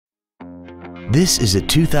This is a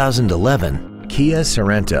 2011 Kia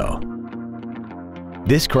Sorento.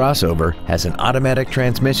 This crossover has an automatic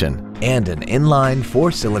transmission and an inline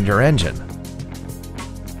 4-cylinder engine.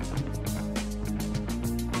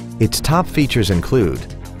 Its top features include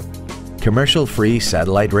commercial-free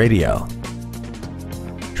satellite radio,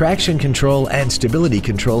 traction control and stability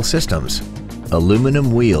control systems,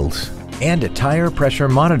 aluminum wheels, and a tire pressure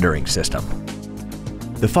monitoring system.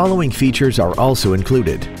 The following features are also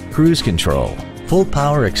included: cruise control, full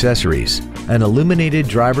power accessories, an illuminated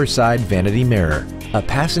driver's side vanity mirror, a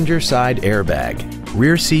passenger side airbag,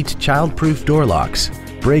 rear seat child-proof door locks,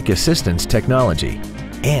 brake assistance technology,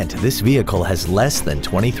 and this vehicle has less than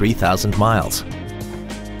 23,000 miles.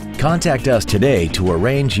 Contact us today to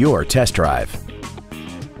arrange your test drive.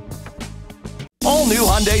 All new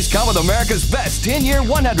Hyundais come with America's best 10-year,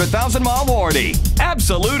 100,000-mile warranty.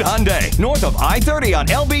 Absolute Hyundai, north of I-30 on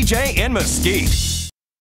LBJ in Mesquite.